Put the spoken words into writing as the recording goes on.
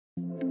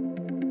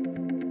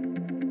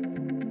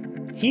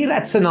Here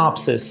at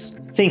Synopsys,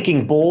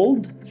 thinking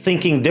bold,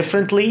 thinking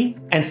differently,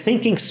 and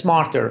thinking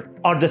smarter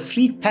are the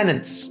three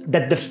tenets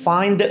that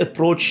define the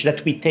approach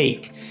that we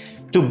take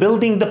to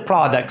building the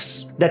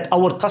products that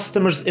our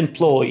customers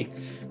employ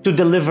to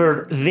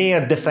deliver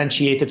their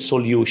differentiated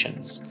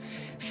solutions.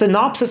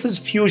 Synopsys'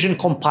 Fusion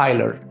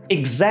compiler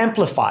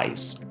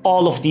exemplifies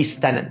all of these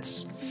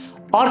tenets.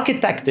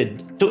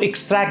 Architected to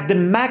extract the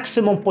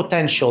maximum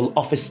potential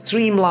of a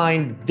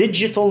streamlined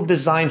digital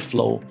design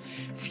flow,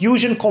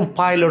 Fusion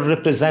compiler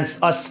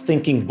represents us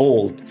thinking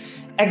bold,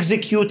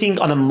 executing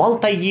on a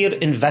multi-year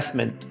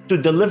investment to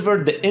deliver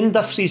the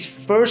industry's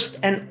first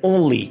and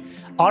only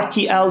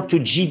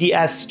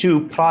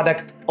RTL-to-GDSII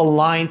product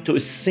aligned to a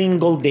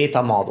single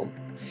data model.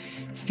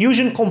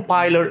 Fusion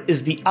compiler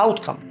is the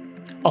outcome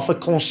of a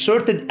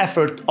concerted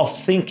effort of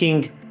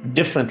thinking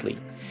differently,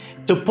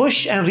 to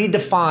push and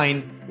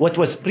redefine what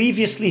was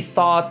previously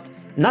thought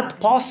not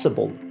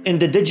possible in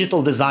the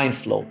digital design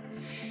flow.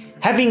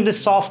 Having the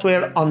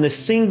software on a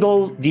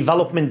single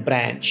development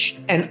branch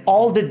and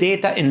all the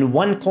data in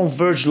one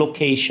converged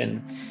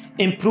location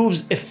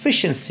improves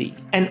efficiency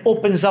and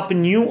opens up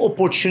new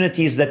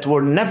opportunities that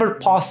were never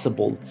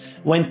possible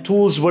when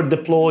tools were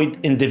deployed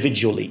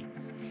individually.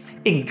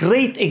 A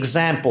great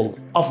example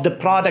of the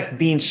product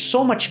being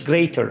so much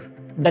greater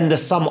than the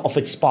sum of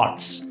its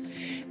parts.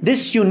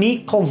 This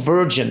unique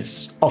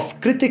convergence of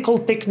critical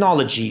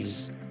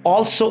technologies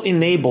also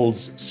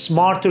enables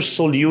smarter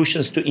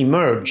solutions to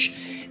emerge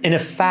in a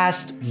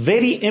fast,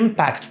 very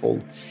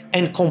impactful,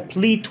 and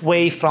complete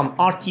way from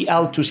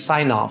RTL to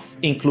sign-off,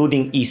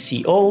 including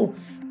ECO,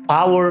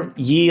 power,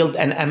 yield,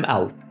 and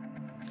ML,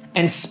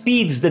 and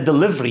speeds the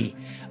delivery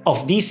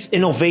of these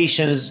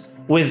innovations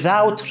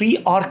without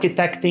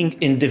re-architecting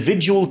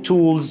individual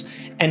tools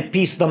and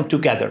piece them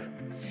together.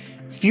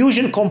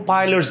 Fusion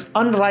compiler's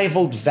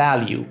unrivaled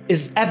value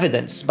is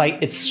evidenced by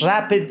its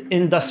rapid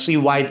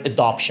industry-wide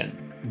adoption,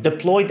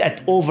 deployed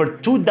at over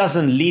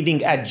 24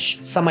 leading-edge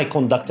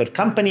semiconductor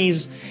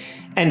companies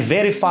and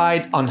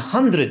verified on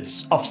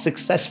hundreds of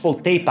successful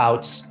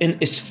tapeouts in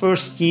its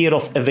first year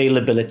of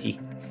availability.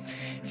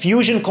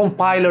 Fusion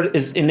compiler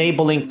is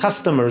enabling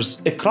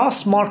customers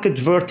across market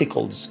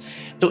verticals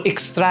to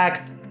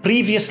extract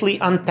previously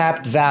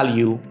untapped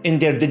value in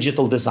their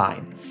digital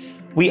design.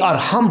 We are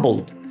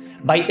humbled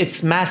by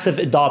its massive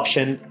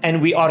adoption,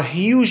 and we are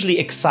hugely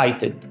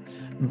excited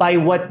by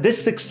what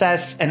this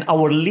success and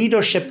our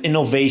leadership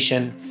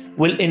innovation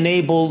will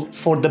enable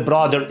for the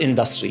broader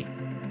industry.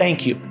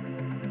 Thank you.